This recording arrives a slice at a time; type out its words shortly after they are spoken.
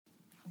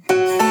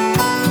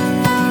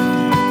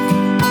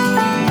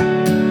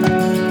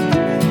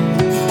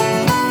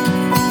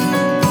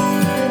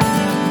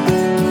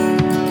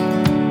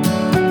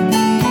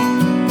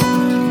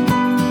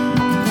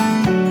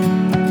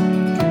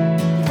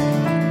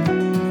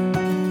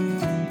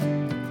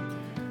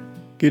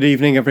Good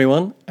evening,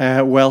 everyone.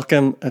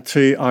 Welcome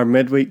to our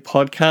midweek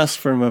podcast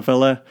from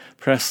Avila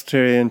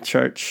Presbyterian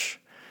Church.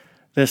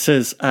 This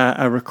is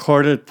a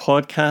recorded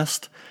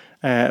podcast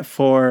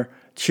for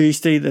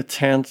Tuesday, the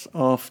 10th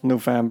of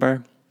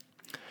November.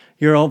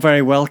 You're all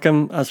very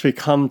welcome as we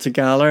come to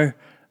gather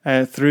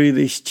through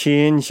these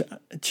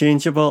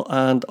changeable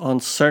and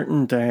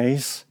uncertain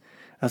days,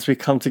 as we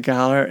come to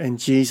gather in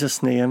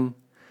Jesus' name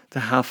to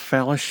have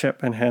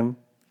fellowship in Him,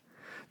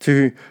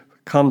 to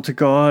come to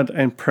God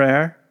in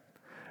prayer,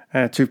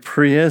 to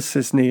praise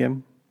His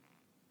name,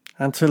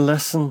 and to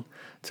listen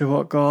to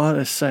what God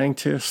is saying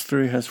to us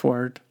through His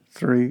Word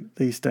through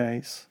these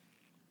days.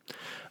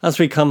 As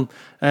we come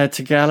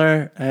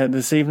together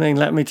this evening,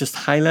 let me just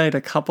highlight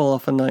a couple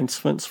of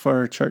announcements for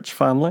our church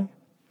family.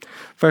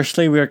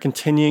 Firstly, we are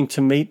continuing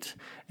to meet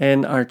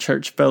in our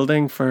church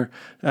building for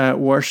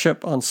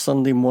worship on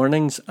Sunday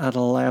mornings at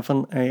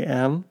 11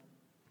 a.m.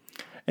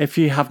 If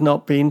you have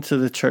not been to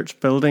the church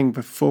building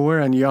before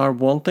and you are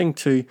wanting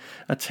to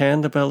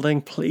attend the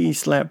building,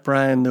 please let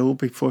Brian know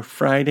before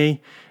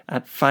Friday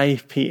at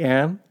 5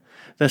 p.m.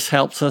 This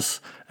helps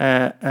us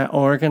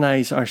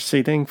organise our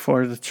seating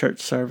for the church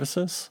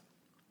services.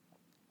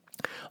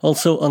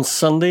 Also on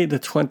Sunday, the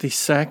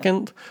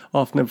 22nd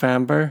of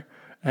November,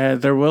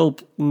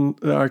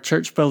 our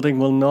church building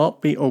will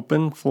not be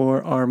open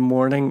for our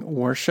morning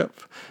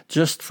worship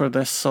just for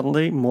this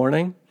Sunday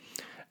morning.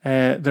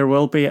 There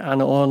will be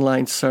an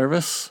online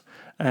service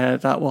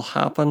that will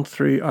happen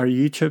through our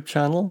YouTube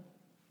channel.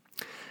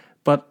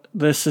 But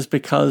this is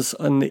because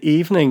on the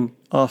evening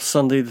of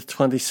Sunday, the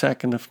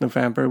 22nd of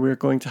November, we're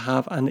going to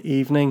have an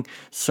evening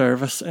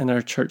service in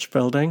our church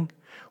building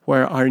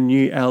where our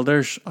new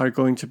elders are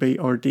going to be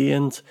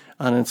ordained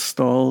and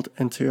installed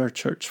into our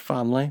church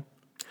family.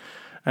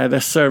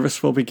 This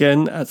service will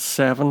begin at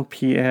 7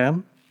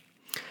 p.m.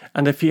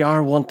 And if you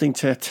are wanting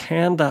to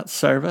attend that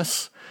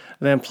service,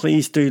 then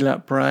please do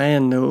let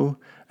Brian know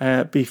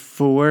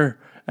before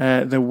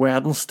the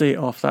Wednesday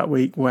of that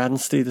week,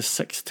 Wednesday the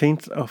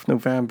 16th of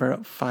November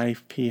at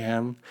 5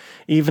 p.m.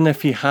 Even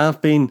if you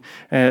have been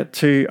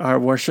to our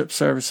worship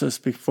services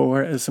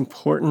before, it's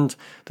important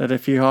that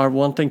if you are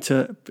wanting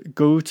to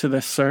go to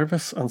this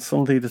service on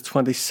Sunday the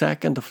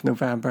 22nd of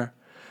November,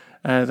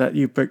 that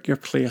you book your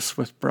place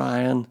with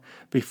Brian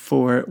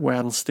before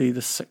Wednesday the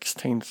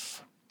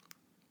 16th.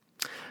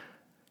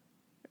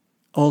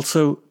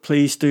 Also,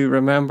 please do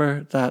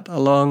remember that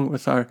along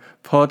with our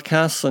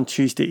podcasts on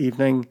Tuesday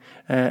evening,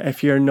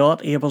 if you're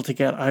not able to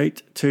get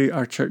out to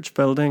our church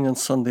building on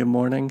Sunday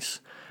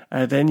mornings,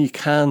 then you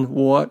can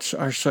watch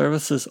our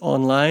services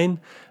online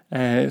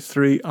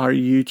through our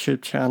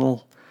YouTube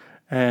channel,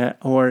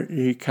 or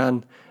you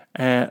can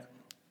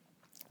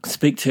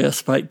speak to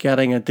us about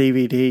getting a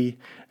DVD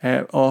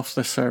of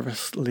the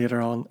service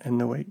later on in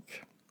the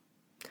week.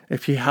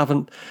 If you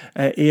haven't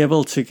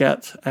able to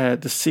get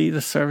to see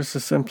the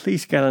services, then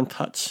please get in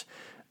touch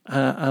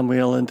and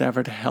we'll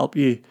endeavour to help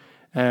you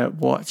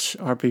watch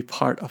or be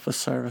part of the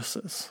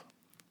services.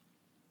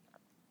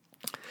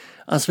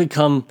 As we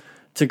come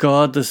to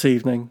God this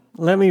evening,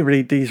 let me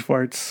read these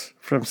words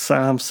from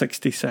Psalm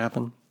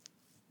 67.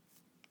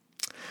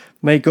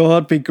 May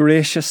God be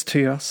gracious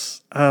to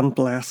us and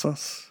bless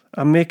us,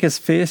 and make His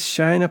face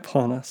shine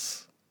upon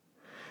us,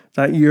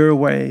 that your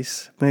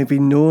ways may be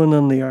known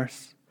on the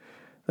earth,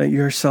 that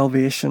your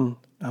salvation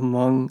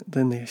among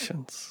the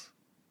nations.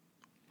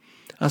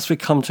 As we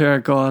come to our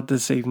God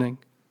this evening,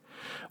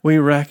 we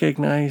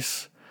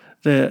recognise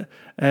the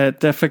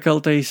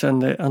difficulties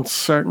and the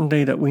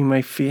uncertainty that we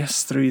may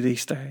face through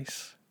these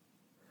days.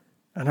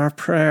 And our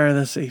prayer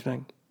this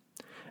evening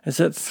is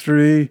that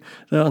through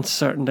the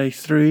uncertainty,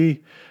 through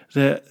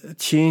the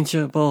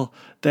changeable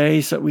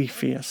days that we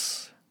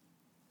face,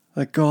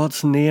 that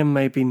God's name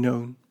may be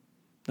known,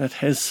 that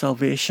His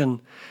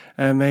salvation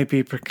may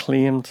be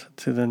proclaimed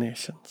to the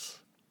nations.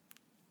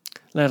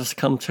 Let us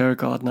come to our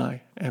God now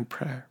in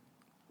prayer.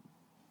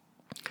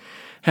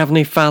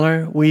 Heavenly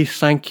Father, we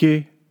thank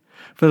you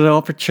for the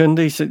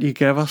opportunities that you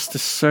give us to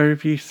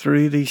serve you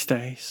through these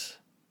days.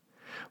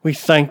 We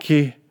thank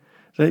you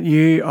that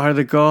you are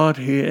the God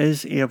who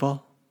is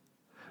able,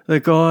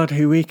 the God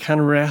who we can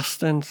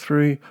rest in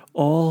through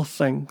all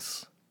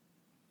things.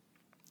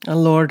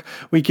 And Lord,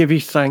 we give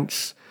you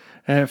thanks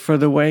for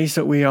the ways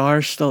that we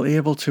are still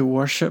able to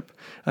worship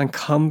and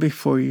come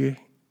before you.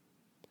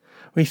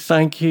 We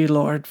thank you,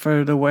 Lord,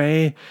 for the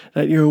way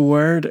that your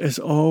word is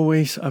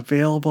always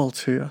available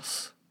to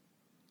us.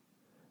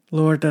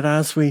 Lord, that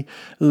as we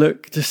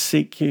look to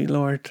seek you,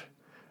 Lord,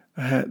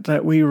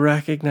 that we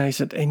recognize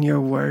that in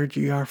your word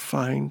you are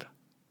found,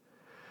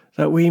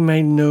 that we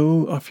may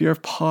know of your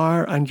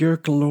power and your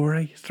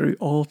glory through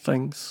all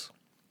things.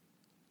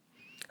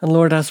 And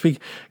Lord, as we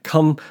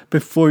come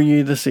before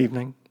you this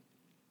evening,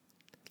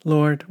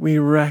 Lord, we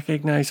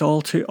recognize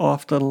all too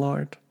often,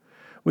 Lord,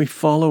 we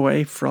fall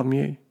away from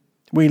you.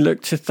 We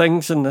look to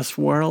things in this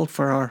world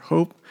for our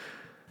hope.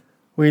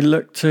 We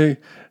look to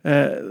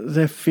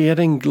the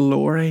fading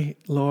glory,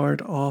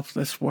 Lord, of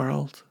this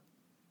world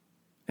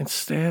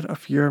instead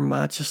of your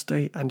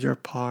majesty and your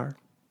power.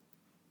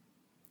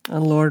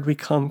 And Lord, we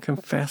come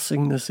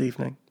confessing this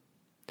evening,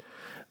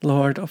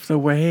 Lord, of the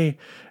way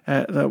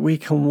that we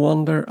can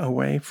wander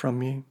away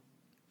from you.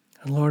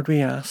 And Lord,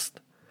 we ask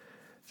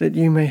that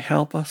you may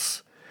help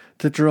us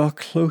to draw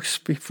close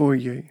before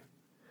you,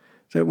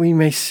 that we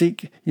may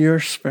seek your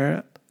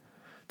Spirit,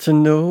 to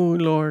know,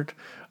 Lord,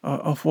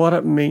 of what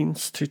it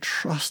means to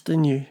trust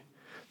in you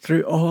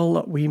through all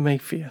that we may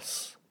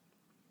face.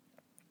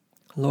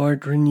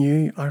 Lord,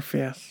 renew our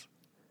faith.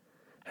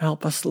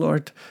 Help us,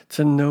 Lord,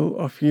 to know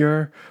of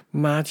your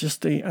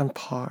majesty and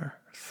power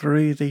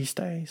through these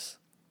days.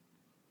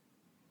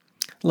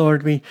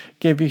 Lord, we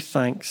give you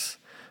thanks,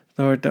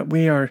 Lord, that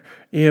we are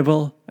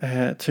able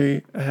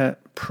to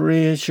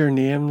praise your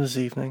name this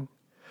evening,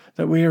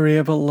 that we are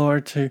able,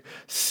 Lord, to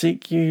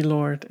seek you,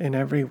 Lord, in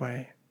every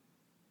way.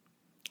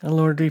 And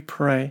Lord, we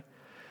pray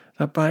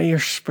that by your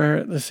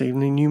Spirit this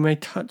evening you may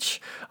touch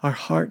our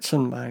hearts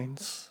and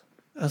minds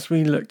as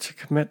we look to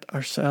commit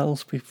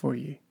ourselves before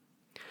you.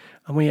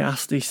 And we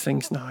ask these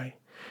things now,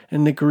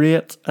 in the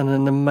great and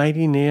in the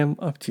mighty name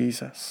of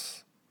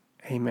Jesus.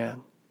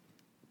 Amen.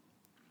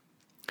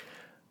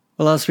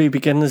 Well, as we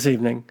begin this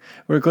evening,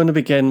 we're going to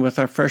begin with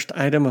our first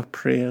item of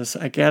praise,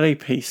 a Getty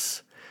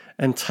piece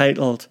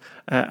entitled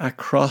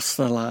Across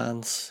the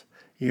Lands,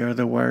 You're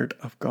the Word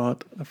of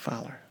God the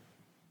Father.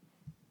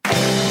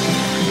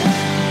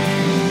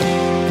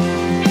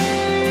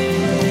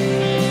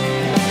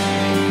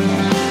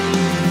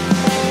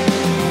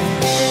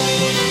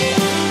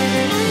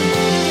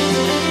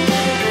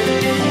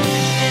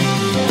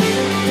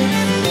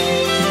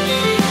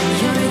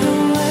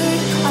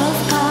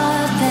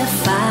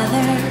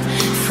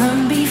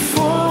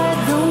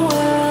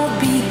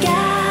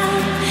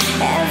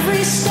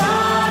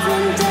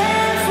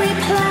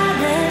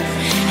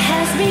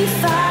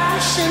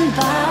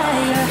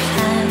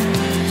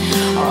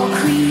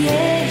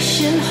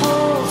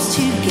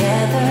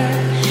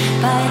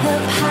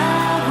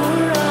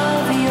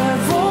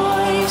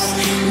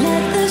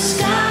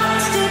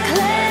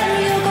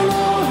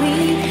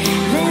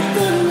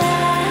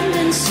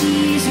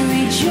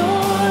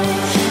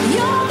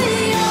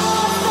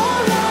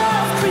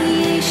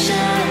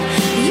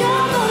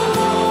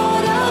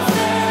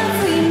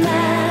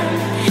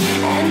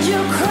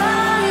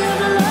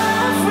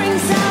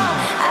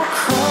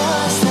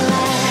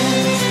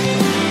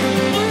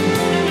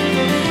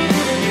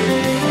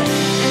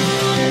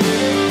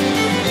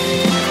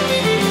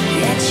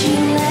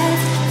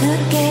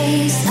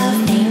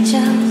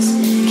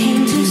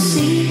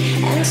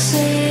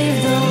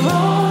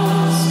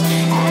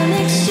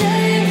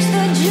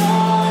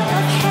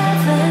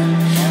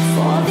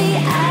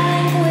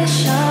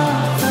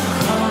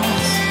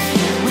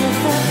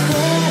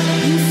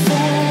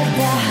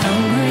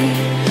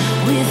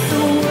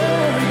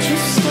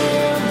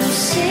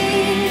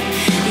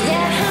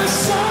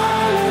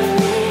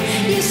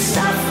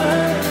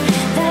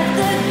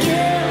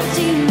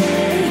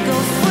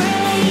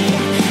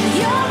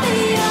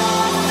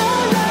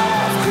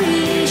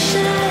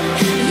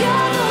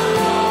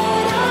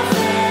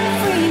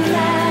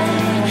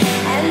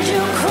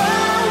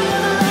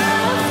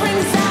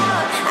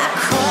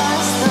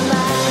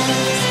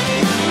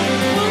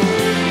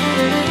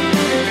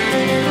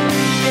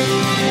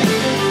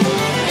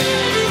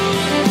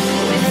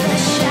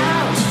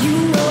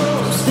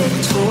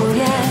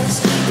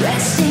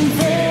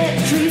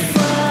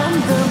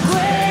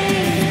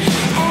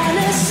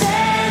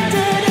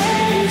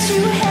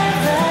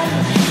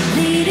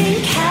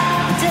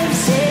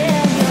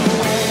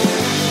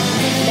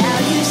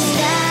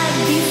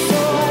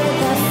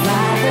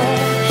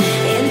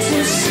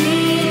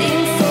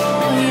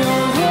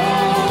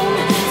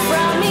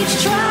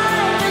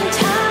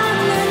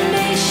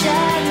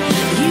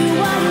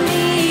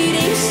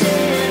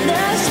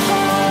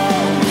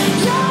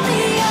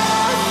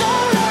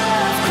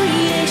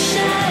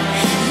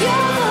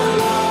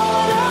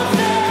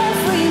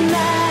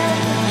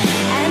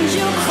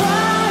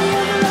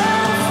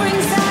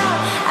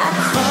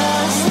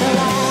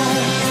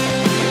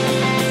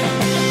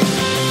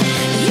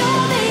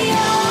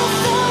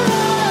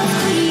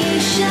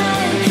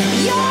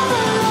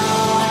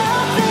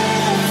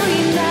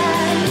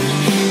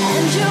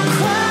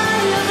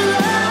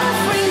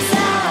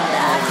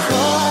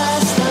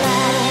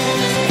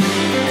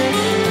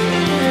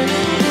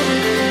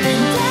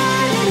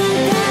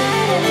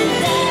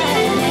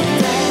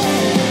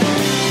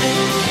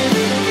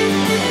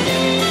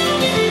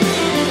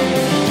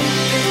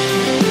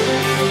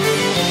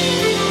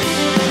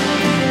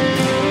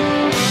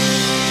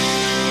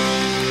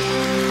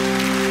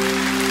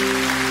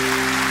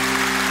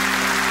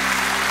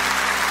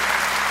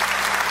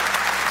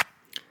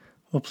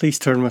 Well, please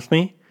turn with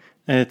me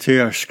to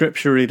our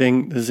scripture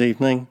reading this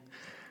evening.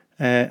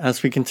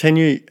 As we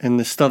continue in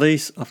the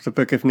studies of the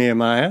book of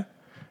Nehemiah,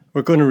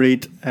 we're going to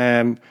read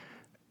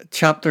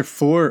chapter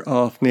 4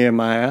 of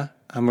Nehemiah,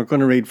 and we're going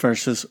to read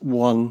verses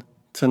 1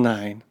 to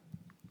 9.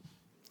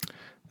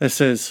 This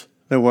is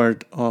the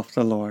word of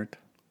the Lord.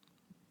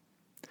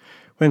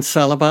 When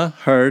Salabah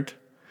heard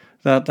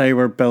that they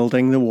were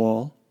building the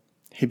wall,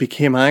 he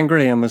became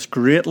angry and was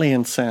greatly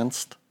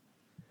incensed.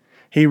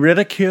 He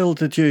ridiculed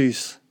the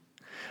Jews,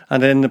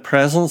 and in the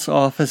presence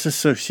of his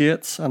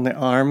associates and the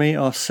army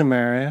of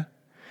Samaria,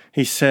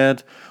 he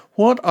said,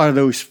 "What are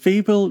those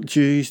feeble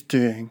Jews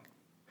doing?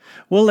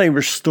 Will they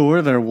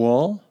restore their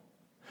wall?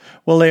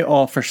 Will they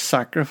offer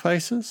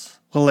sacrifices?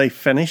 Will they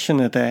finish in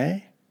a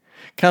day?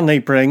 Can they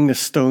bring the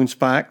stones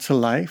back to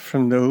life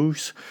from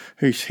those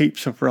whose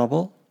heaps of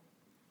rubble,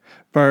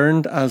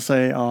 burned as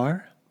they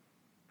are?"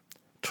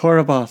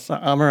 Toraboth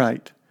the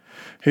Amorite,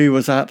 who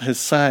was at his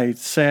side,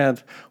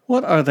 said,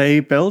 "What are they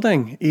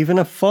building? Even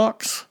a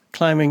fox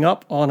climbing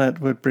up on it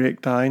would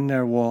break down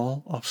their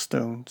wall of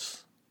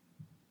stones."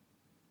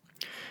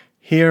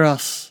 Hear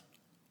us,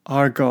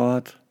 our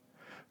God,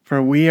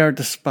 for we are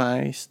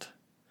despised.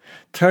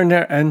 Turn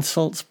their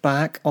insults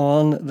back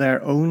on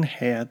their own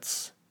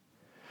heads.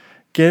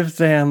 Give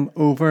them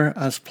over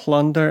as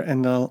plunder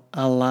in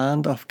a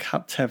land of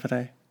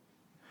captivity.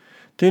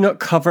 Do not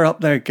cover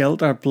up their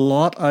guilt or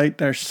blot out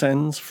their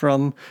sins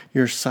from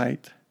your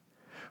sight,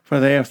 for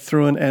they have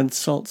thrown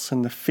insults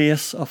in the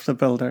face of the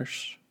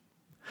builders.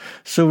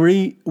 So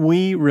we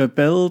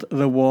rebuild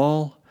the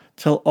wall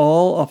till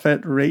all of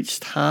it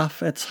reached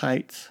half its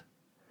height,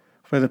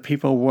 for the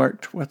people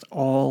worked with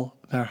all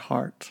their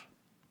heart.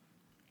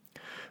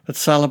 But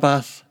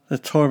Sanballat, the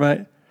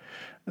Torbite,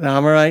 the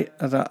Amorite,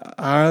 the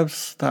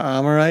Arabs, the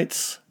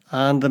Amorites,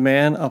 and the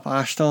men of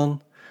Ashdod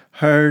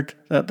heard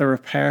that the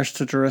repairs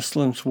to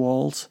Jerusalem's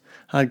walls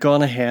had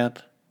gone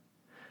ahead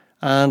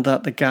and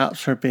that the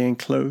gaps were being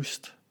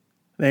closed.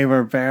 They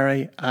were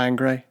very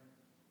angry.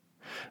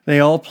 They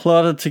all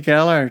plotted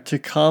together to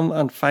come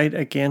and fight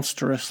against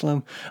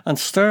Jerusalem and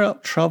stir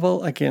up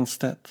trouble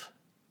against it.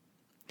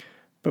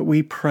 But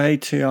we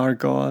prayed to our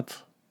God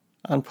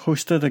and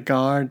posted a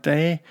guard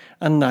day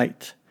and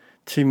night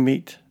to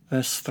meet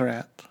this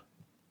threat.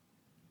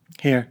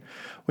 Here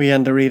we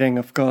end the reading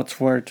of God's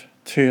word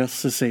to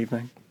us this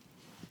evening.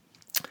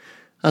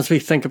 As we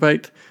think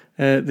about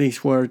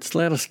these words,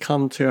 let us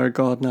come to our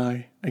God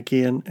now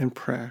again in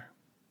prayer.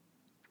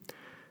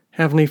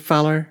 Heavenly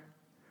Father,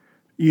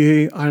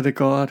 you are the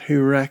God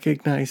who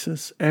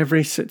recognizes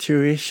every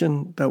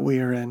situation that we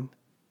are in.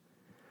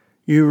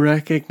 You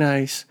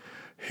recognize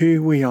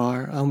who we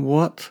are and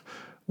what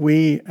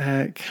we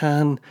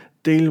can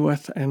deal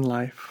with in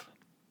life.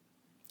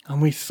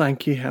 And we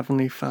thank you,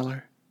 Heavenly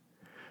Father,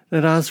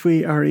 that as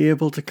we are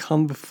able to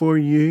come before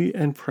you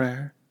in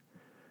prayer,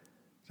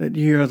 that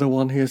you are the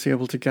one who is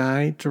able to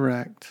guide,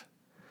 direct.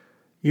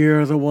 You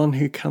are the one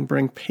who can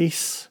bring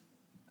peace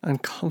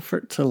and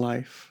comfort to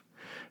life.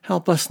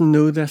 Help us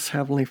know this,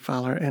 Heavenly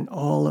Father, in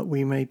all that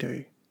we may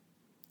do.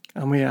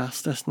 And we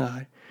ask this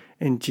now,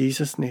 in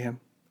Jesus'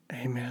 name,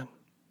 amen.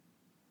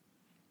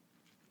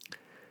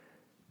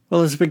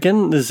 Well, as we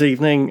begin this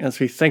evening, as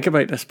we think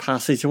about this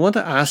passage, I want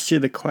to ask you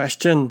the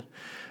question,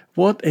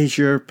 what is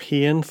your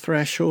pain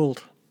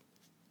threshold?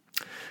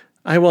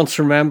 I once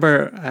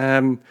remember,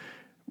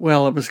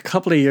 it was a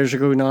couple of years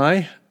ago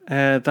now,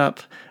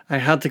 that I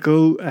had to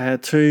go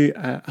to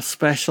a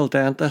special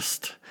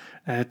dentist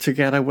to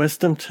get a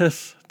wisdom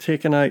tooth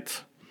taken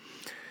out.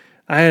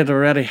 I had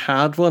already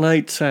had one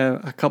out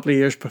a couple of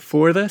years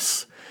before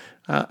this,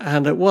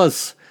 and it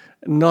was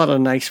not a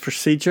nice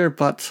procedure,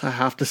 but I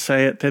have to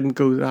say it didn't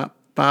go that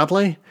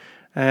badly.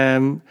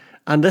 And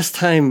this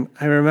time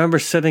I remember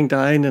sitting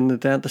down in the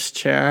dentist's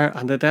chair,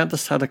 and the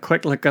dentist had a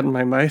quick look at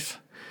my mouth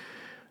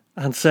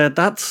and said,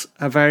 "That's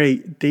a very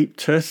deep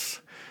tooth.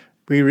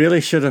 We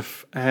really should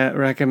have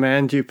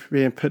recommend you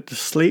being put to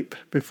sleep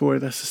before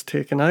this is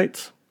taken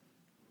out."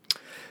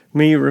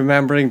 Me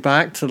remembering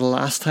back to the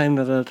last time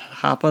that it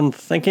happened,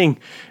 thinking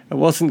it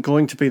wasn't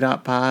going to be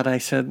that bad, I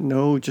said,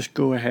 "No, just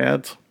go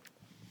ahead."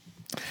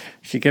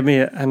 She gave me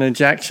an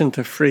injection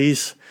to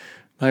freeze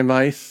my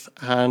mouth,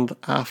 and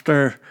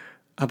after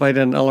about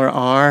another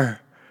hour,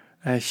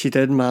 she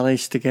did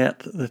manage to get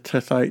the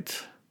tooth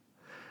out.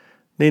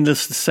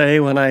 Needless to say,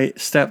 when I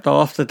stepped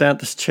off the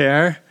dentist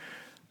chair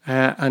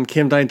and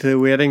came down to the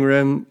waiting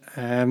room,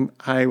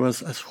 I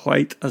was as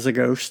white as a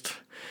ghost.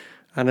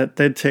 And it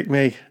did take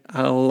me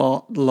a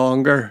lot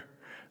longer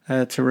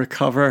to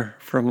recover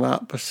from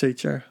that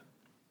procedure.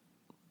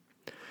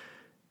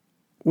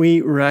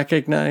 We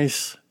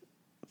recognize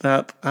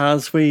that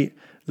as we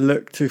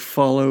look to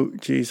follow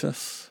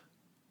Jesus,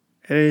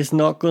 it is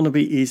not going to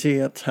be easy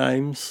at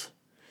times.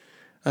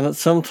 And that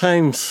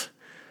sometimes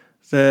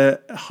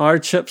the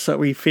hardships that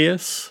we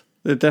face,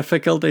 the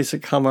difficulties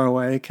that come our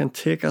way, can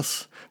take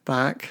us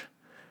back.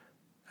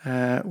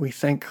 We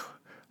think,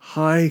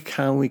 how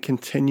can we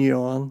continue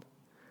on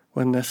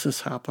when this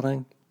is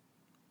happening?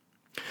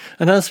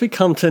 And as we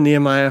come to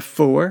Nehemiah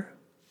 4,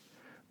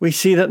 we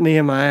see that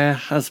Nehemiah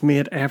has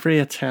made every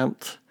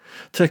attempt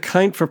to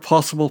account for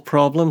possible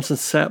problems and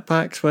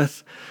setbacks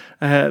with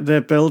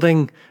the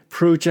building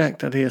project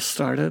that he has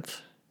started.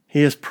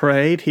 He has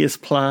prayed, he has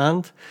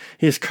planned,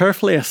 he has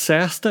carefully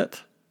assessed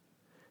it.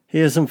 He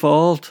has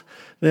involved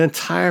the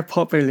entire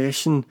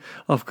population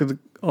of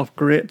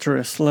Great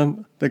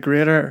Jerusalem, the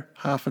greater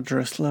half of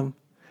Jerusalem,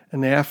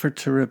 in the effort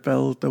to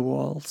rebuild the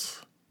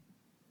walls.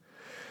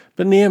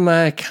 But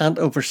Nehemiah can't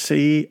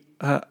oversee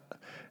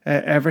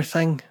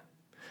everything,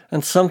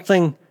 and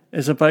something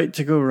is about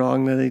to go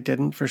wrong that he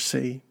didn't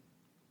foresee.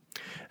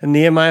 In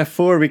Nehemiah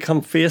 4, we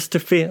come face to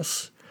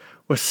face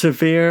with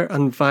severe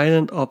and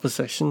violent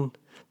opposition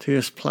to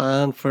his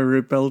plan for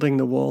rebuilding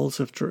the walls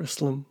of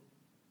Jerusalem.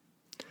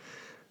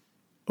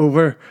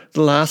 Over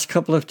the last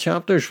couple of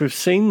chapters, we've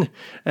seen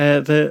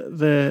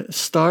the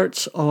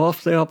starts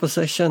of the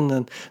opposition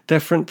and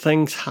different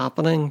things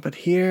happening. But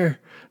here,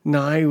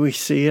 now we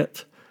see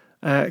it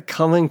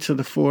coming to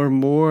the fore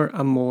more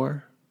and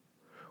more.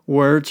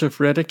 Words of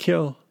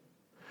ridicule,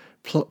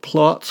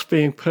 plots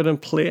being put in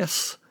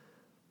place,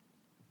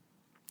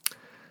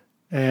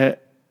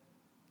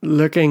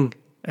 looking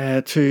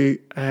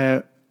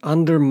to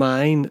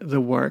undermine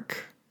the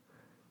work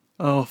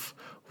of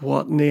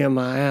what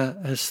Nehemiah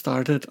has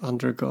started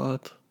under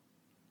God.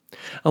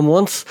 And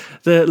once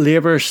the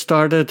labourers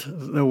started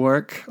the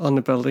work on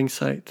the building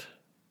site,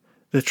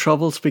 the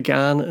troubles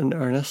began in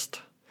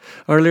earnest.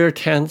 Earlier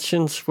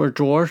tensions were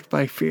dwarfed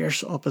by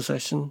fierce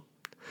opposition.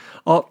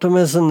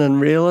 Optimism and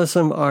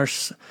realism are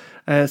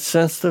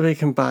sensitively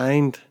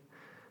combined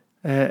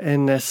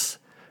in this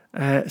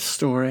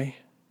story.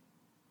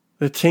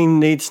 The team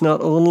needs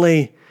not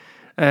only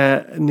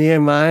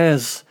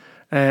Nehemiah's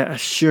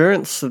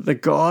assurance that the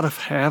God of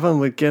heaven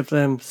would give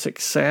them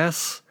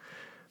success,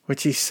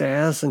 which he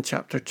says in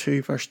chapter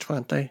 2, verse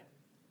 20.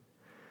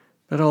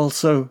 But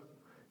also,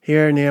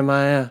 here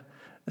Nehemiah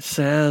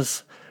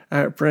says,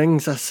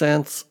 brings a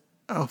sense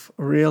of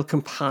real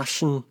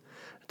compassion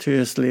to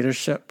his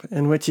leadership,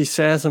 in which he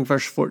says in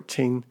verse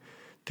 14,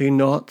 do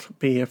not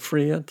be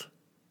afraid,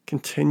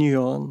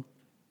 continue on.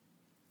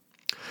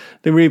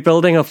 The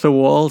rebuilding of the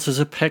walls is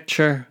a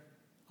picture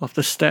of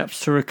the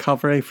steps to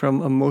recovery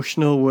from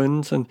emotional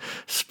wounds and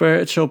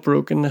spiritual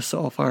brokenness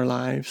of our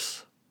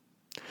lives.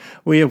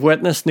 We have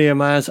witnessed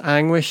Nehemiah's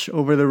anguish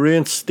over the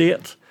ruined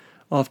state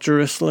of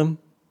Jerusalem,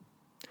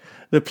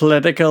 the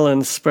political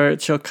and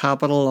spiritual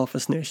capital of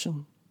his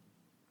nation.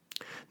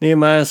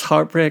 Nehemiah's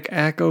heartbreak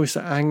echoes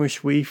the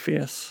anguish we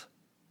face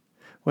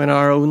when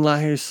our own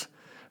lives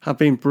have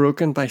been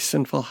broken by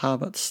sinful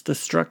habits,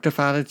 destructive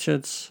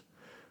attitudes,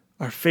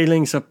 or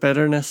feelings of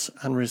bitterness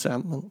and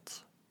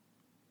resentment.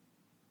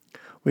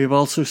 We've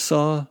also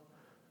saw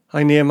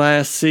how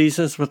Nehemiah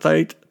seizes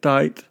without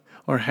doubt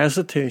or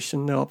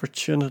hesitation the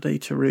opportunity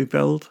to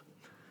rebuild.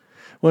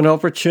 When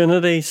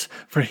opportunities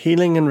for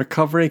healing and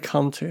recovery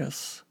come to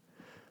us,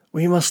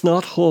 we must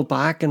not hold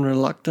back in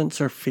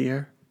reluctance or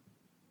fear.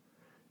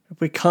 If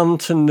we come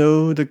to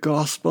know the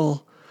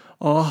gospel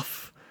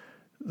of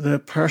the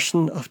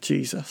person of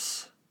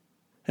Jesus,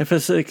 if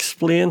it's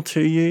explained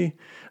to you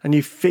and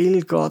you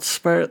feel God's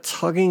Spirit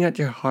tugging at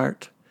your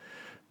heart,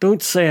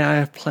 don't say, I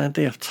have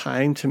plenty of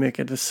time to make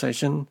a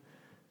decision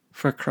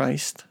for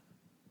Christ.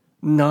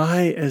 Now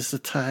is the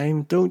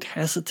time. Don't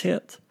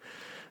hesitate.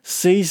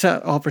 Seize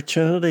that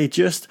opportunity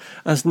just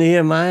as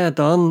Nehemiah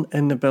done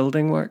in the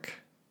building work.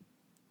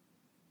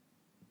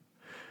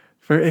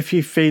 For if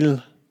you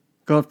feel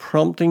God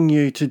prompting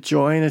you to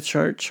join a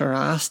church or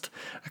ask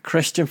a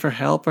Christian for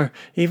help or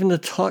even to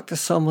talk to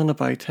someone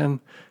about him,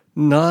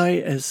 now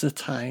is the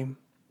time.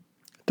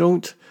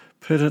 Don't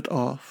put it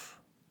off.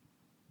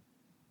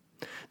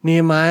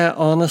 Nehemiah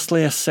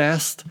honestly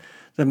assessed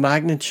the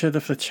magnitude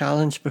of the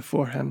challenge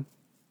before him.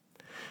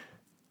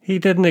 He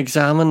didn't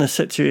examine the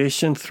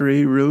situation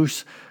through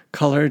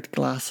rose-coloured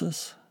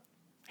glasses.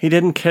 He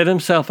didn't kid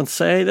himself and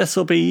say, this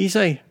will be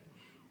easy.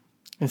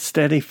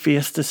 Instead, he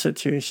faced the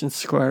situation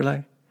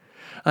squarely.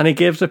 And he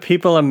gave the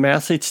people a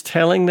message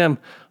telling them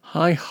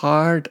how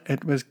hard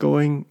it was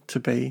going to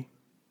be.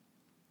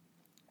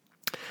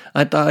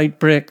 At the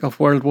outbreak of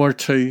World War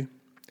II,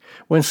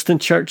 Winston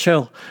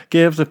Churchill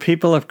gave the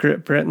people of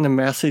Great Britain a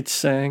message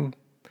saying,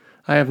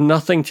 I have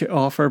nothing to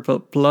offer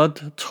but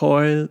blood,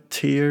 toil,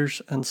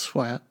 tears and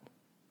sweat.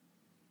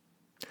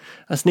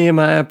 As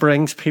Nehemiah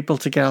brings people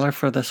together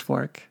for this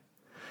work,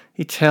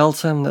 he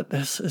tells them that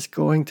this is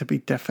going to be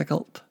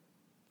difficult.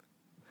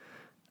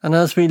 And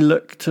as we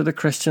look to the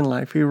Christian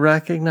life, we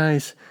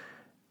recognize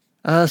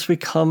as we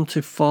come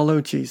to follow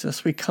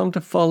Jesus, we come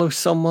to follow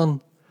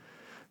someone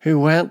who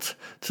went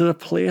to the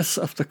place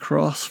of the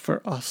cross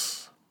for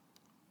us.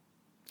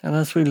 And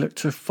as we look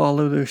to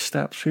follow those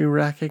steps, we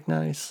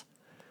recognize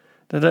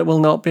that it will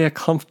not be a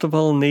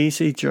comfortable and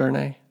easy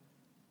journey,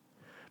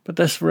 but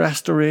this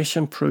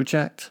restoration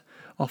project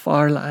of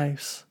our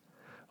lives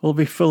will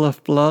be full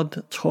of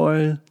blood,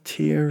 toil,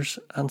 tears,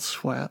 and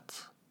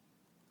sweat.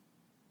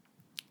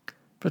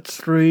 But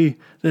through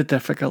the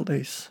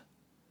difficulties,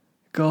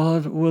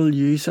 God will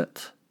use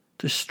it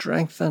to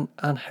strengthen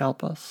and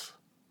help us.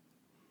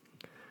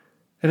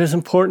 It is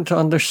important to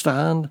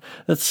understand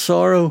that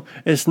sorrow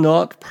is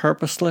not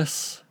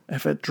purposeless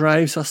if it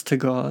drives us to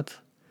God,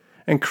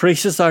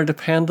 increases our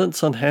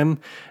dependence on Him,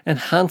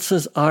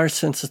 enhances our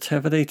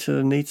sensitivity to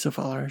the needs of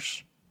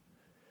others.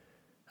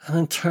 And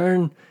in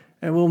turn,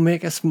 it will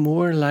make us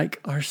more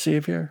like our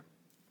Saviour.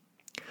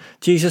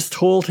 Jesus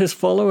told His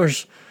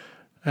followers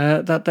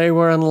that they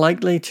were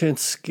unlikely to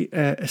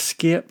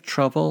escape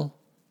trouble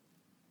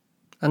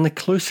And the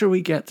closer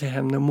we get to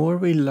him, the more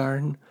we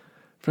learn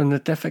from the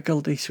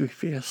difficulties we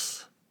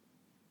face.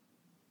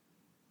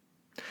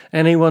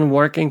 Anyone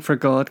working for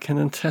God can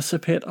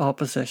anticipate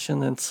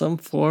opposition in some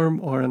form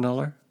or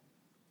another.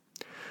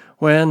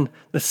 When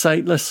the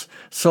sightless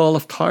Saul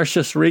of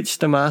Tarsus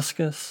reached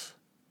Damascus,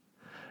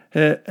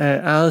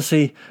 as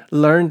he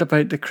learned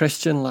about the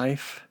Christian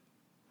life,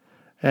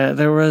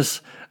 there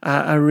was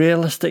a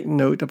realistic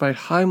note about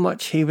how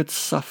much he would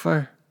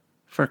suffer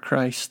for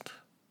Christ.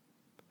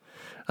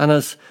 And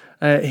as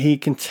he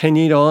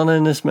continued on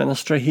in his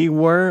ministry, he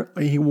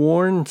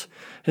warned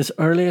his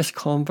earliest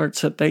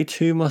converts that they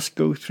too must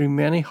go through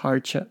many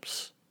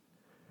hardships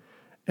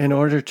in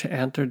order to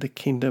enter the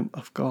kingdom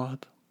of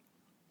God.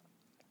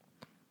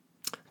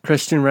 A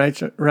Christian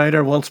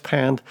writer once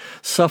penned,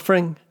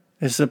 "Suffering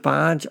is the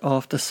badge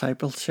of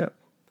discipleship.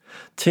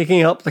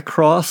 Taking up the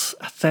cross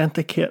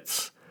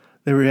authenticates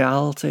the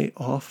reality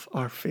of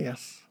our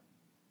faith."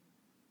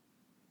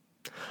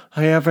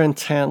 However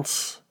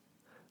intense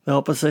the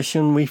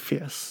opposition we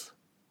face,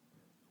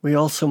 we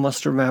also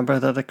must remember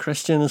that a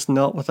Christian is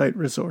not without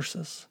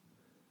resources,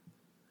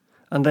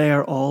 and they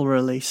are all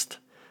released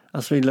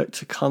as we look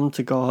to come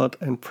to God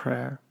in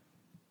prayer.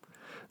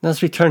 And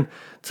as we turn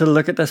to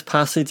look at this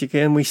passage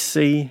again, we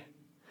see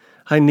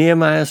how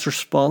Nehemiah's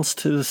response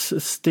to the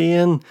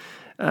sustained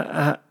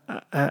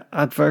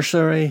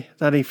adversary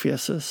that he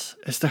faces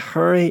is to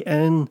hurry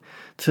in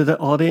to the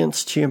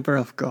audience chamber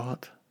of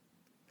God.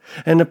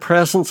 In the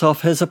presence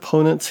of his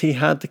opponents, he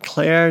had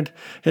declared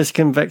his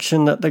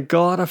conviction that the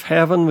God of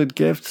heaven would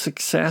give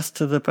success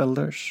to the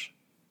builders.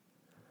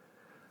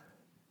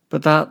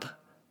 But that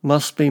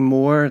must be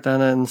more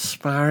than an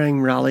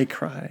inspiring rally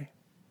cry.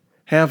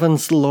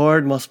 Heaven's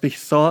Lord must be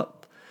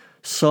sought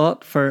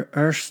for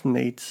earth's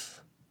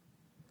needs.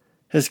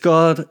 His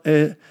God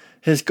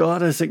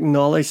is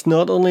acknowledged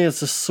not only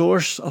as the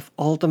source of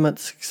ultimate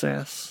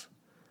success,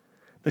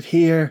 but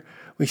here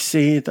we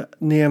see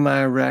that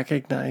Nehemiah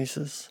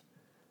recognizes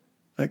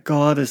that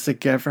God is the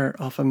giver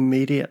of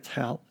immediate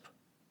help.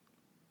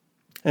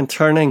 In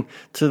turning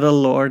to the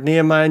Lord,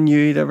 Nehemiah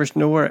knew there was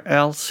nowhere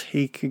else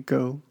he could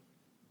go.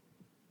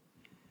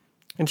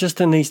 And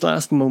just in these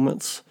last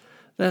moments,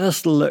 let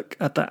us look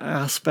at the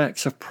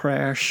aspects of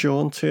prayer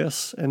shown to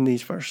us in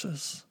these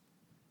verses.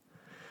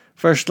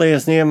 Firstly,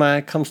 as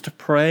Nehemiah comes to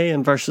pray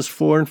in verses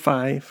 4 and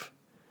 5,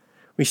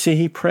 we see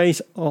he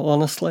prays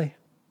honestly.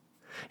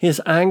 He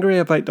is angry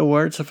about the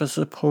words of his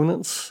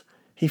opponents.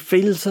 He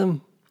feels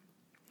them.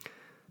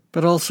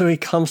 But also he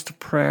comes to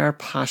prayer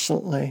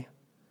passionately.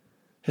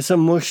 His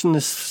emotion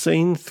is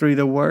seen through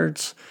the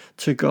words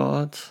to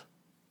God.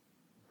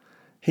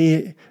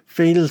 He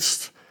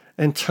feels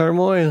in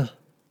turmoil.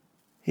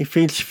 He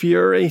feels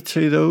fury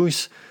to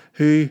those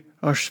who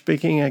are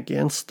speaking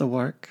against the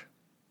work.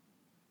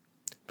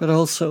 But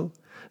also,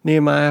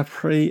 Nehemiah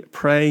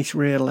prays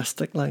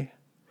realistically.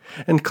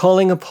 In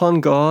calling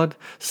upon God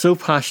so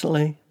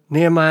passionately,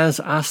 Nehemiah is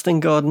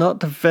asking God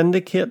not to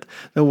vindicate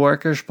the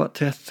workers, but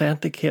to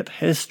authenticate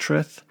his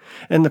truth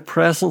in the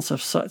presence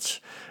of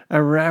such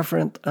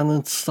irreverent and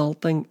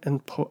insulting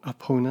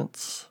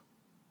opponents.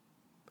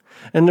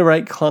 In the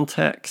right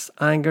context,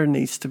 anger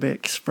needs to be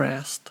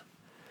expressed.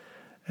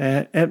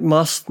 It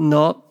must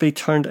not be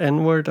turned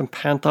inward and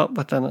pent up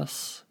within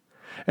us.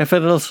 If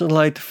it is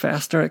allowed to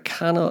fester,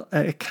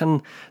 it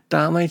can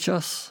damage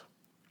us.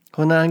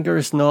 When anger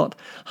is not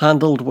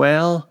handled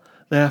well,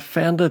 the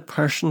offended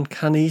person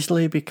can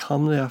easily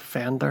become the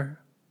offender.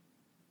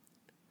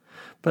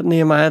 But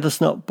Nehemiah does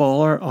not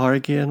bother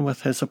arguing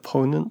with his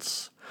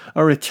opponents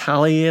or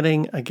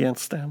retaliating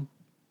against them.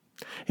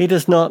 He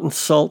does not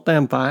insult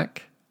them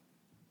back.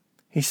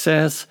 He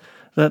says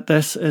that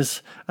this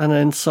is an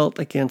insult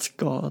against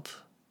God,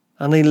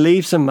 and he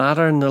leaves the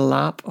matter in the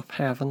lap of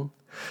heaven,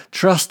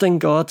 trusting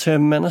God to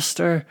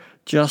administer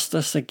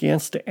justice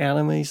against the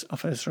enemies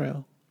of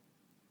Israel.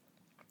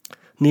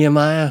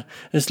 Nehemiah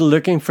is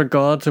looking for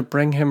God to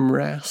bring him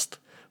rest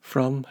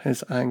from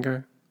his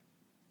anger.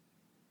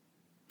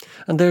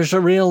 And there's a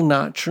real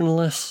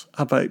naturalness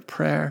about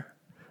prayer,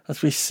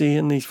 as we see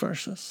in these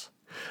verses.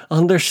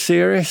 Under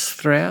serious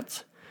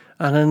threat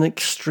and an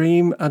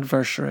extreme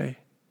adversary,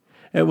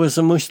 it was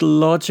the most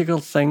logical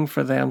thing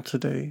for them to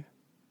do.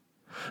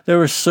 There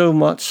was so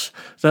much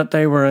that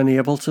they were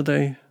unable to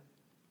do.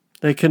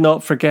 They could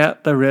not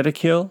forget the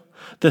ridicule,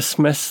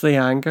 dismiss the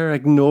anger,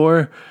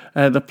 ignore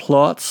the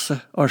plots,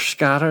 or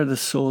scatter the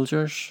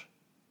soldiers.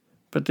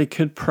 But they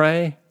could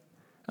pray,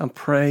 and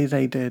pray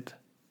they did.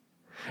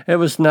 It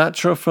was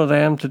natural for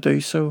them to do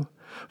so,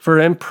 for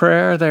in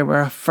prayer they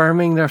were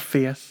affirming their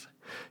faith,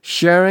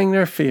 sharing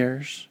their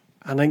fears,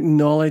 and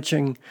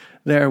acknowledging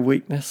their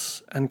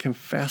weakness and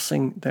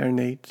confessing their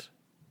need.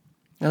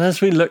 And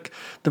as we look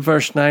to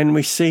verse 9,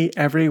 we see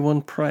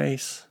everyone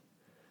prays,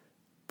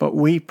 but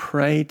we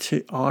pray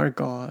to our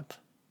God.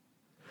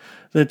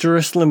 The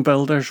Jerusalem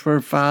builders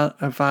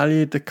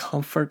valued the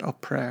comfort of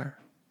prayer.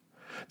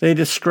 They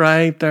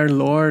described their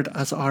Lord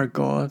as our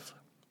God.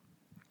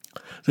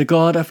 The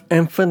God of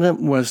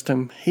infinite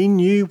wisdom, he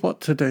knew what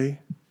to do.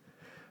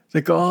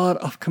 The God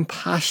of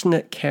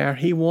compassionate care.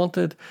 He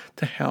wanted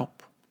to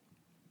help.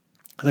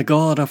 The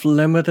God of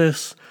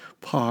limitless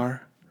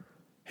power.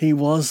 He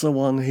was the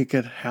one who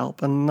could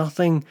help, and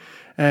nothing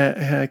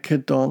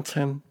could daunt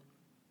him.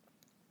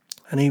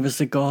 And he was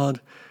the God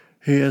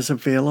who is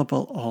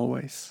available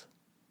always.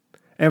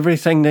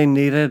 Everything they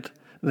needed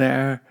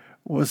there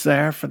was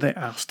there for the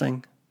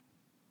asking.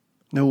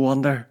 No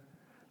wonder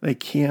they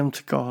came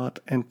to God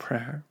in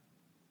prayer.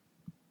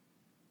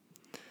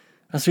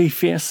 As we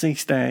face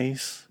these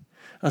days,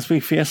 as we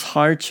face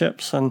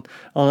hardships and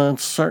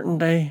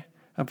uncertainty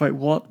about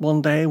what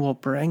one day will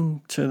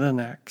bring to the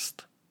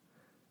next,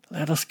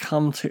 let us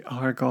come to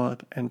our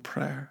God in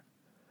prayer.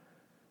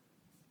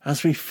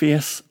 As we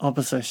face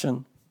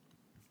opposition,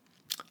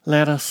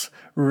 let us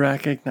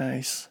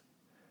recognize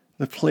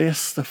the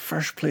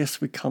first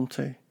place we come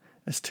to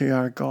is to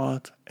our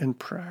God in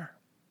prayer.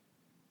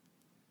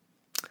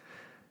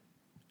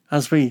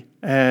 As we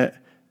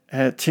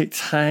take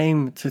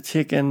time to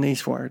take in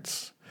these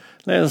words,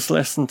 let us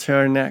listen to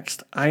our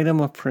next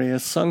item of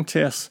praise sung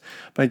to us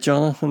by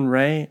Jonathan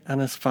Ray and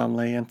his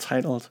family,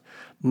 entitled,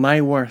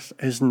 "My Worth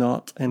is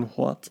Not in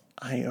What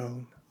I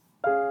Own."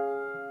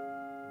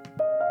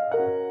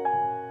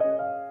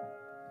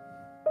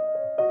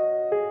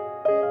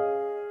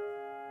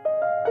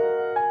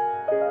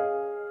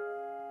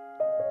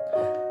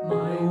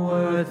 My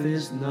worth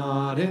is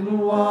not in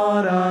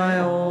what I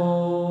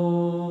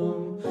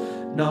own,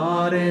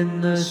 not in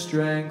the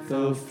strength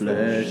of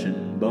flesh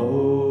and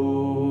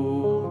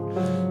bone,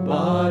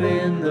 but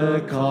in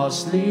the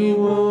costly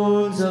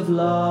wounds of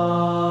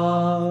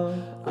love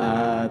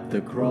at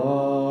the cross.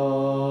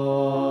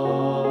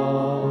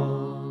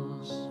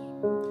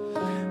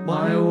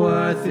 My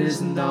worth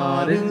is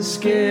not in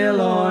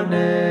skill or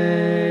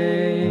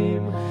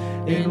name,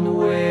 in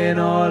win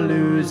or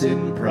lose,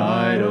 in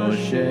pride or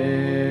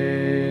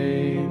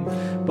shame,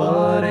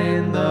 but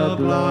in the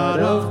blood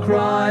of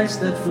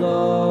Christ that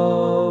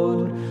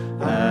flowed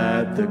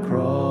at the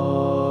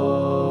cross.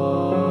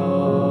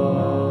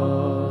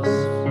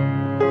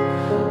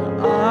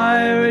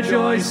 I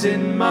rejoice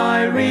in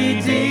my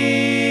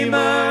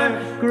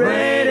Redeemer,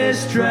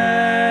 greatest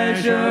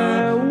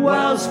treasure,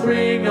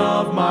 wellspring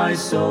of my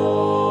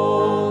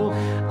soul.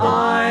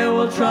 I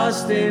will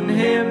trust in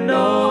him,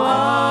 no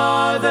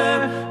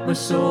other. My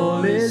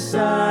soul is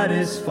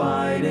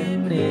satisfied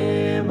in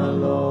him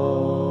alone.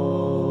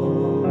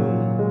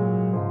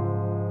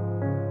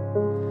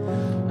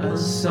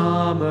 As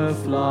summer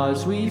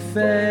flowers we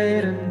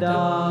fade and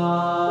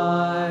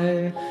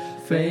die,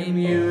 fame,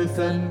 youth,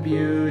 and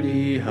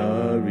beauty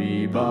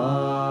hurry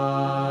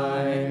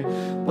by,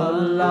 but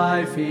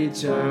life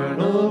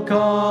eternal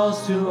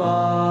calls to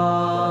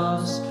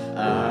us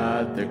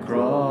at the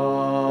cross.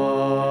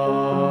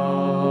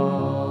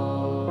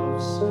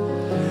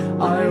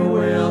 I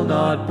will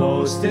not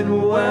boast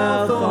in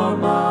wealth or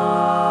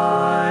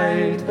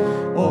might,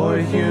 or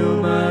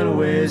human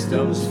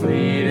wisdom's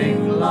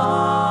fleeting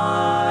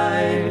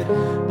light,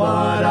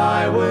 but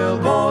I will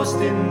boast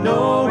in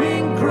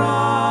knowing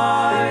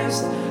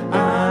Christ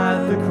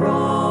at the cross.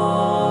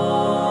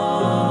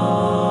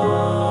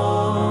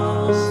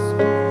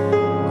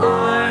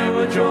 I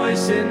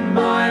rejoice in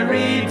my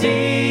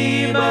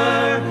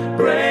Redeemer,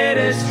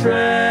 greatest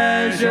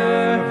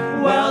treasure,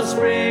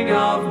 wellspring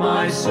of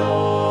my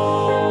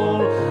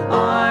soul.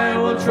 I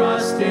will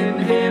trust in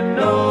him,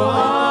 no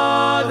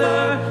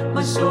other.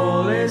 My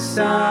soul is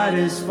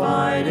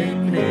satisfied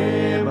in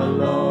him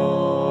alone.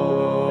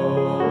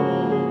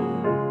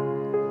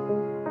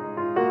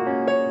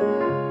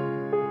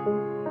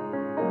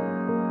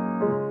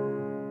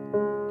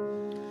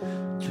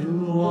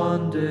 Two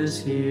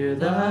wonders here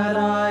that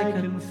I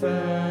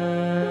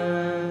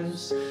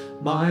confess,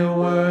 my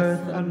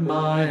worth and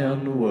my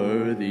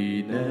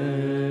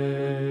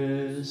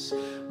unworthiness,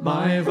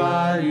 my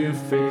value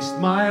fixed,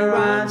 my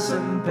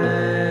ransom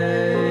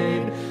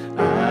paid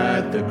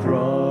at the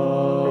cross.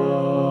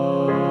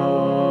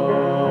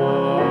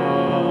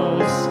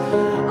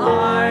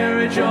 I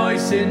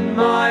rejoice in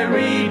my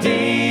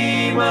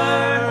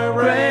Redeemer,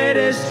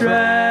 greatest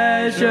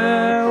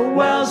treasure,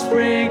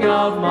 wellspring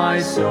of my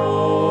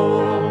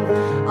soul.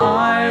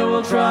 I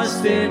will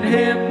trust in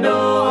him,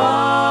 no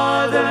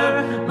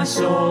other. My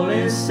soul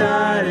is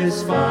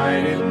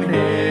satisfied in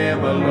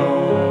him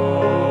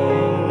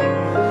alone.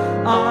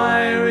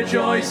 I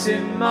rejoice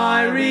in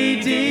my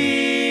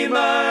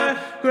Redeemer,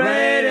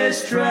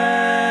 greatest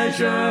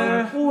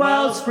treasure,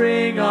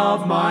 wellspring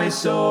of my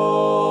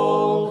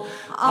soul.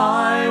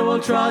 I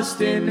will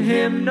trust in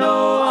him,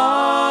 no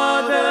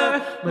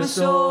other. My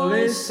soul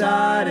is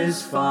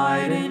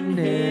satisfied in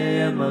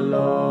him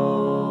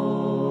alone.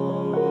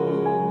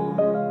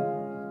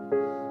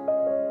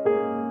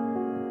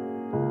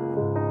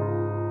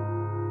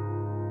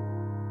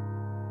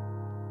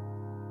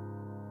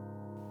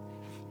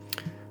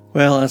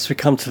 Well, as we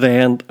come to the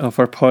end of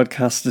our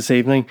podcast this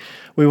evening,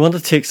 we want to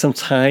take some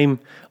time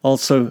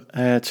also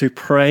to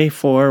pray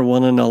for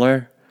one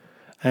another,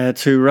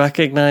 to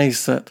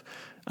recognise that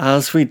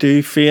as we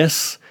do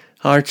face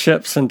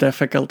hardships and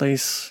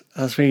difficulties,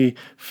 as we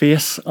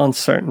face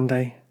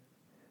uncertainty,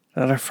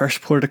 that our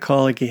first port of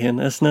call again,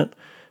 isn't it,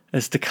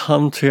 is to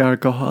come to our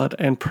God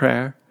in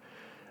prayer,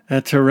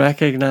 to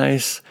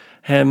recognise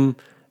Him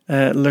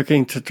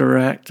looking to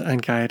direct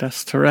and guide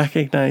us, to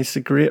recognise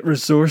the great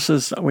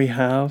resources that we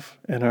have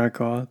in our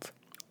God.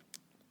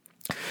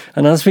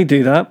 And as we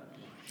do that,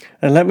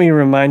 let me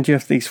remind you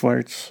of these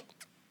words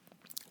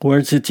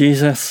that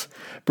Jesus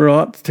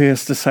brought to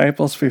His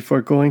disciples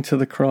before going to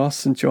the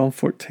cross in John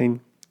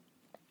 14,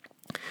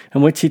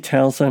 in which He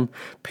tells them,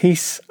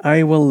 "Peace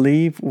I will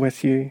leave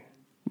with you.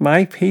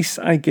 My peace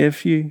I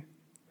give you.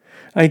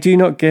 I do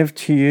not give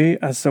to you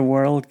as the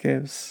world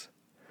gives.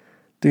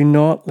 Do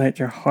not let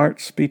your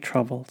hearts be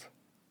troubled.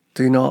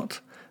 Do not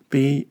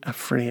be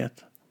afraid."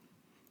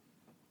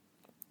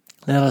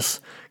 Let us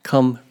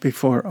come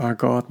before our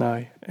God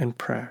now in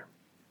prayer.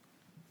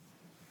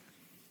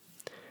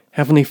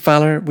 Heavenly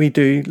Father, we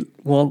do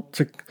want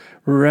to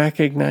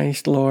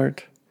recognise,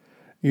 Lord,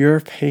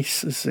 your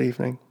peace this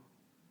evening.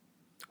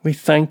 We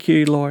thank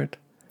you, Lord,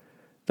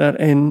 that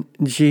in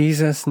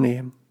Jesus'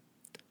 name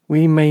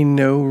we may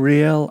know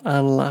real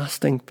and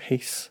lasting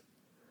peace.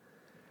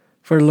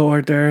 For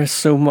Lord, there is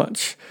so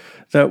much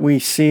that we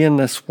see in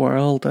this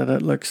world that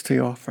it looks to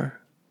offer.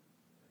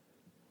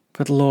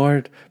 But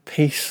Lord,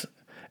 peace,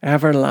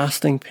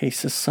 everlasting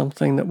peace, is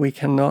something that we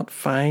cannot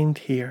find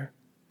here.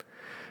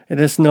 It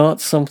is not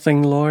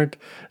something, Lord,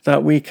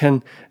 that we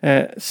can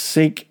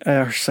seek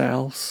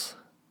ourselves,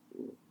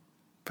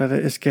 but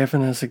it is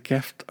given as a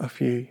gift of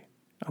you,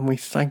 and we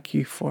thank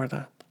you for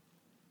that.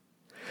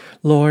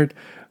 Lord,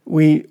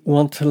 we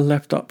want to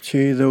lift up to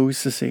you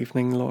those this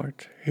evening,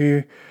 Lord,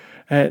 who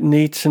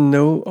need to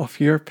know of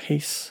your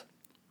peace.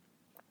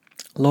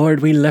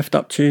 Lord, we lift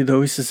up to you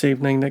those this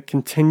evening that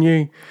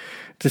continue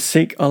to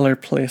seek other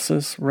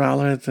places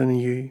rather than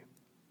you.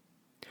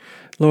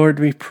 Lord,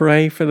 we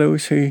pray for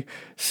those who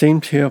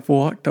seem to have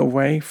walked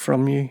away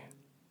from you.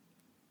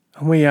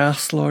 And we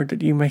ask, Lord,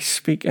 that you may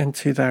speak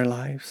into their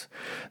lives,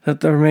 that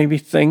there may be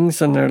things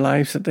in their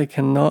lives that they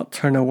cannot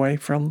turn away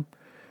from,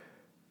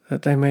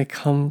 that they may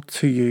come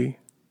to you.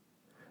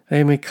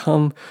 They may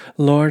come,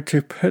 Lord,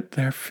 to put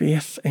their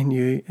faith in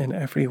you in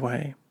every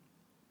way.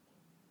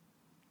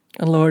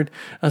 And Lord,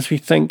 as we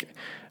think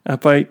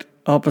about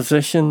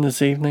opposition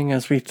this evening,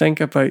 as we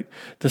think about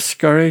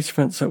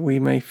discouragements that we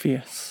may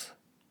face,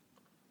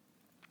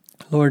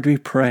 Lord, we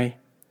pray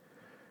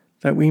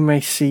that we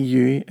may see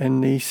you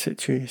in these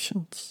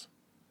situations,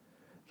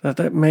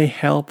 that it may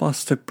help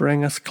us to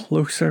bring us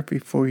closer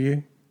before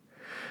you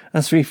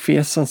as we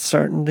face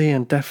uncertainty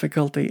and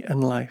difficulty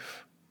in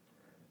life,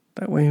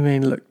 that we may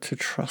look to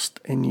trust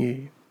in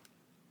you.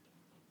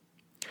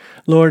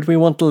 Lord, we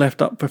want to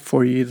lift up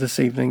before you this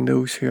evening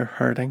those who are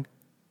hurting.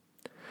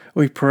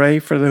 We pray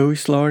for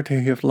those, Lord,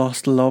 who have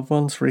lost loved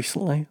ones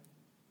recently,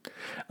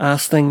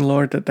 asking,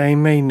 Lord, that they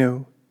may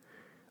know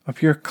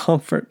of your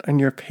comfort and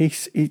your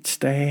peace each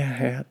day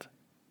ahead.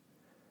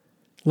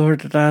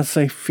 Lord, that as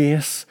they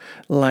face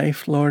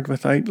life, Lord,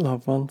 without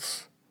loved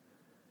ones,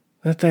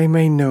 that they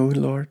may know,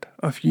 Lord,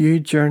 of you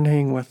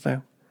journeying with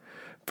them,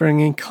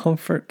 bringing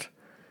comfort,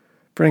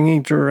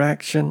 bringing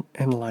direction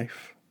in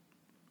life.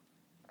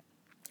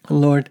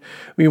 And Lord,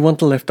 we want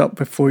to lift up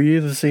before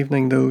you this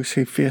evening those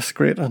who face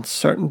great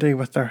uncertainty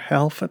with their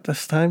health at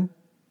this time.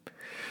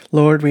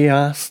 Lord, we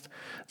ask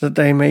that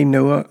they may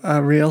know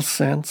a real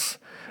sense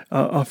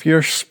of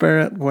your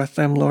Spirit with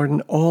them, Lord, in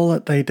all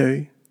that they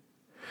do,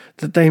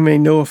 that they may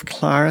know of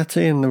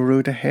clarity in the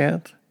road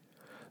ahead,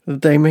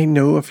 that they may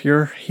know of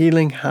your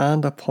healing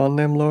hand upon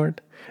them, Lord,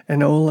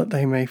 in all that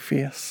they may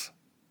face,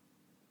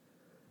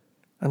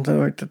 and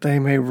Lord, that they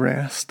may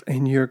rest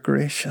in your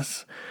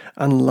gracious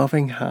and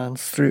loving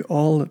hands through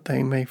all that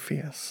they may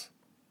face.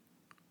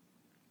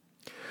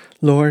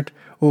 Lord,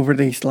 over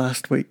these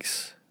last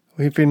weeks,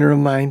 we've been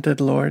reminded,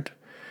 Lord,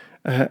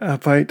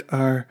 about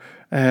our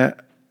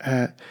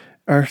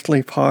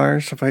earthly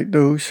powers, about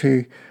those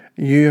who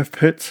you have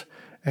put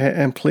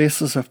in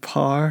places of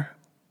power.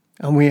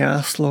 And we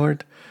ask,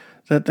 Lord,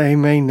 that they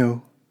may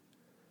know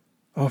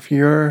of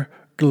your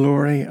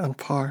glory and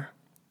power,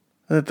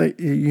 that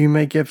you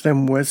may give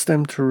them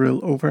wisdom to rule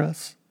over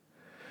us,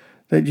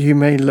 that you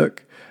may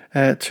look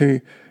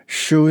to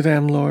show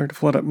them, Lord,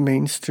 what it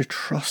means to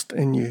trust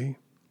in you.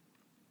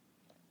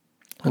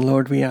 And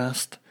Lord, we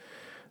ask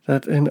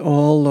that in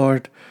all,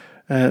 Lord,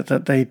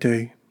 that they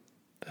do,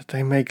 that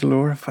they may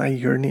glorify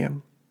your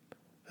name,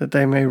 that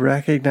they may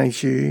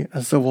recognize you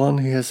as the one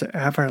who is the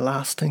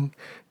everlasting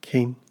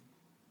King.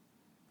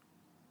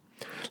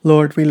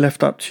 Lord, we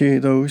lift up to you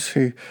those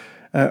who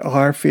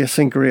are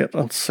facing great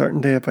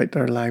uncertainty about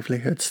their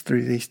livelihoods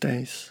through these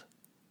days.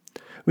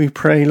 We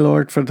pray,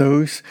 Lord, for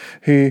those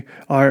who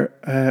are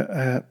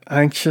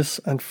anxious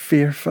and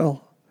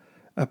fearful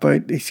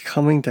about these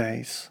coming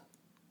days.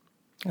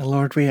 And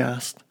Lord, we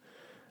ask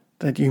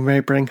that you may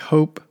bring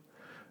hope,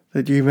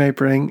 that you may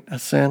bring a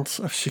sense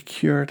of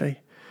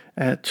security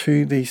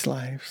to these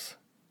lives.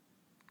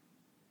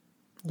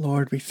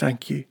 Lord, we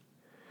thank you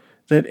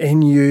that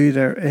in you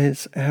there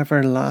is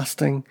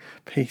everlasting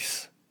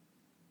peace,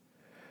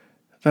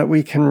 that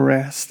we can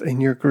rest in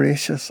your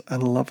gracious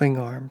and loving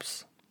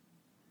arms.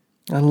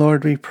 And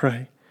Lord, we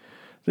pray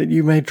that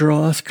you may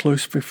draw us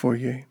close before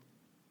you.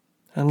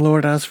 And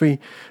Lord, as we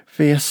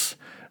face,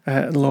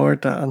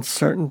 Lord, the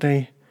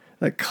uncertainty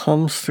that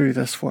comes through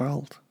this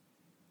world,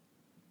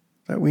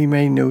 that we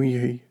may know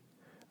you,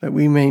 that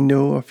we may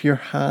know of your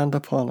hand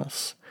upon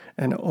us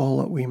in all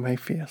that we may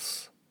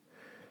face.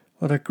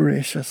 What a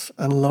gracious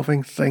and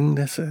loving thing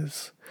this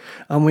is.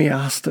 And we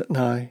ask it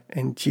now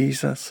in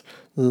Jesus'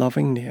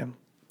 loving name.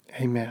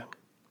 Amen.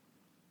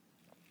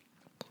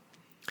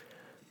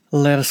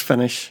 Let us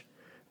finish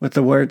with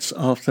the words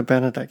of the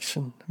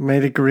benediction. May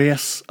the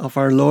grace of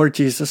our Lord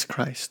Jesus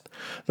Christ,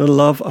 the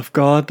love of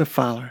God the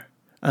Father,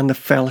 and the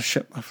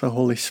fellowship of the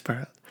Holy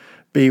Spirit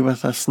be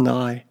with us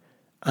now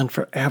and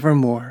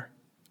forevermore.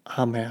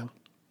 Amen.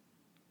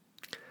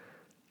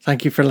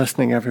 Thank you for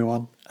listening,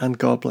 everyone, and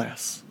God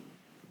bless.